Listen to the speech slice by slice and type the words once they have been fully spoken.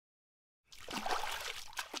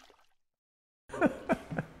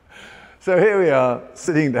So here we are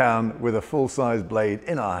sitting down with a full-size blade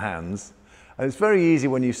in our hands. And it's very easy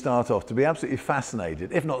when you start off to be absolutely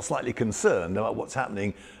fascinated, if not slightly concerned, about what's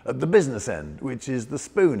happening at the business end, which is the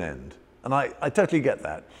spoon end. And I totally get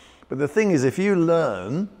that. But the thing is, if you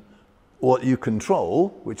learn what you control,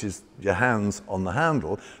 which is your hands on the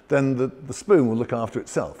handle, then the spoon will look after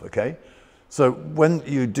itself, okay? So when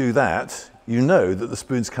you do that, you know that the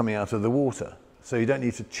spoon's coming out of the water. So you don't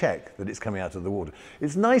need to check that it's coming out of the water.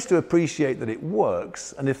 It's nice to appreciate that it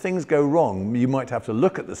works, and if things go wrong, you might have to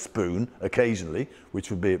look at the spoon occasionally, which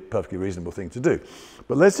would be a perfectly reasonable thing to do.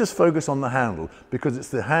 But let's just focus on the handle, because it's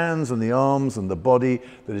the hands and the arms and the body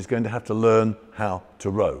that is going to have to learn how to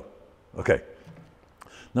row. Okay.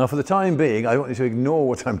 Now, for the time being, I want you to ignore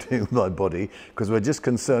what I'm doing with my body, because we're just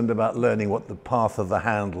concerned about learning what the path of the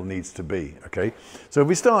handle needs to be, okay? So if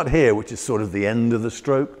we start here, which is sort of the end of the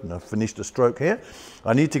stroke, and I've finished a stroke here,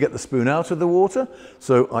 I need to get the spoon out of the water.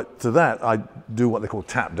 So to that, I do what they call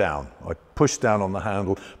tap down. I push down on the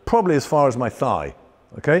handle, probably as far as my thigh,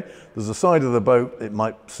 okay? There's a side of the boat, it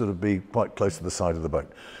might sort of be quite close to the side of the boat.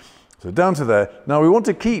 So down to there. Now we want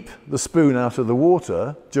to keep the spoon out of the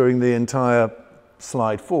water during the entire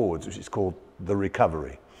slide forwards, which is called the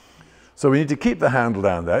recovery. So we need to keep the handle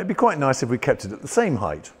down there. It'd be quite nice if we kept it at the same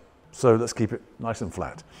height. So let's keep it nice and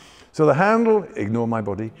flat. So the handle, ignore my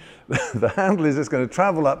body, the handle is just going to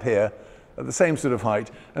travel up here at the same sort of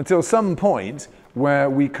height until some point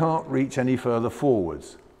where we can't reach any further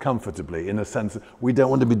forwards comfortably, in a sense that we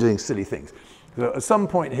don't want to be doing silly things. So at some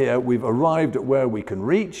point here, we've arrived at where we can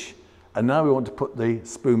reach, and now we want to put the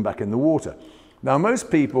spoon back in the water. Now, most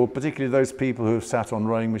people, particularly those people who have sat on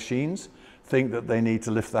rowing machines, think that they need to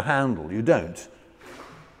lift the handle. You don't.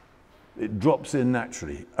 It drops in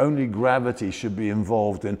naturally. Only gravity should be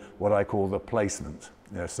involved in what I call the placement.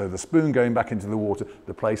 Yeah, so the spoon going back into the water,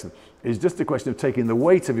 the placement, is just a question of taking the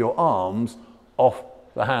weight of your arms off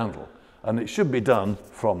the handle. And it should be done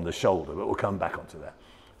from the shoulder, but we'll come back onto that.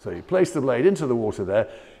 So you place the blade into the water there.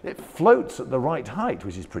 It floats at the right height,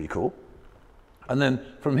 which is pretty cool. And then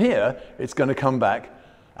from here, it's going to come back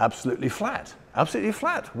absolutely flat. Absolutely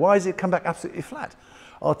flat. Why does it come back absolutely flat?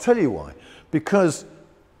 I'll tell you why. Because,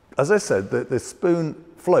 as I said, the spoon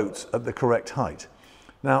floats at the correct height.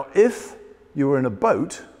 Now, if you were in a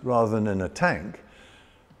boat rather than in a tank,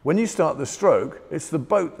 when you start the stroke, it's the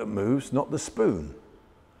boat that moves, not the spoon.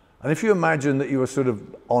 And if you imagine that you were sort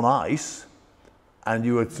of on ice, and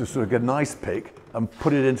you were to sort of get an ice pick and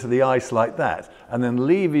put it into the ice like that, and then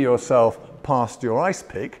lever yourself past your ice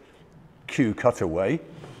pick, cue cutaway,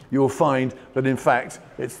 you'll find that in fact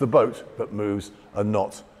it's the boat that moves and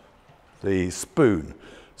not the spoon.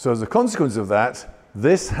 So as a consequence of that,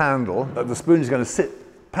 this handle, the spoon is going to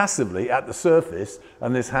sit passively at the surface,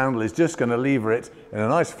 and this handle is just going to lever it in a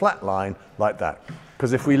nice flat line like that.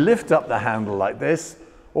 Because if we lift up the handle like this,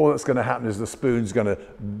 all that's going to happen is the spoon's going to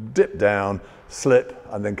dip down, slip,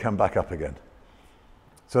 and then come back up again.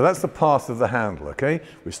 So that's the path of the handle, okay?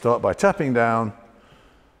 We start by tapping down,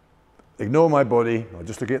 ignore my body, I'll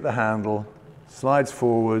just look at the handle, slides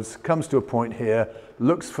forwards, comes to a point here,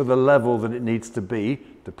 looks for the level that it needs to be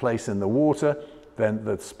to place in the water, then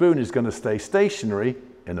the spoon is going to stay stationary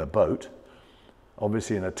in a boat.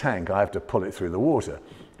 Obviously in a tank, I have to pull it through the water.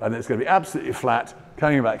 And it's going to be absolutely flat,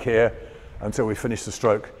 coming back here, until we finish the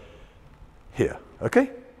stroke here, okay?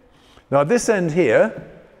 Now at this end here,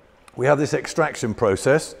 we have this extraction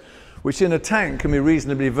process, which in a tank can be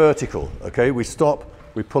reasonably vertical, okay? We stop,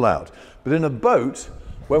 we pull out. But in a boat,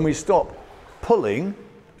 when we stop pulling,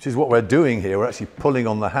 which is what we're doing here, we're actually pulling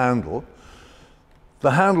on the handle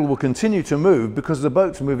will continue to move because the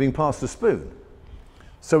boat's moving past the spoon.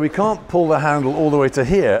 So we can't pull the handle all the way to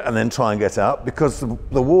here and then try and get out, because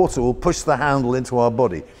the water will push the handle into our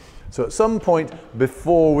body. So at some point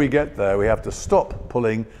before we get there, we have to stop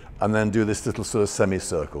pulling and then do this little sort of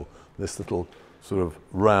semicircle, this little sort of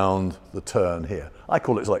round the turn here. I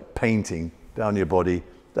call it like painting down your body,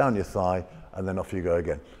 down your thigh, and then off you go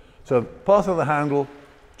again. So path of the handle,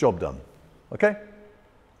 job done. Okay?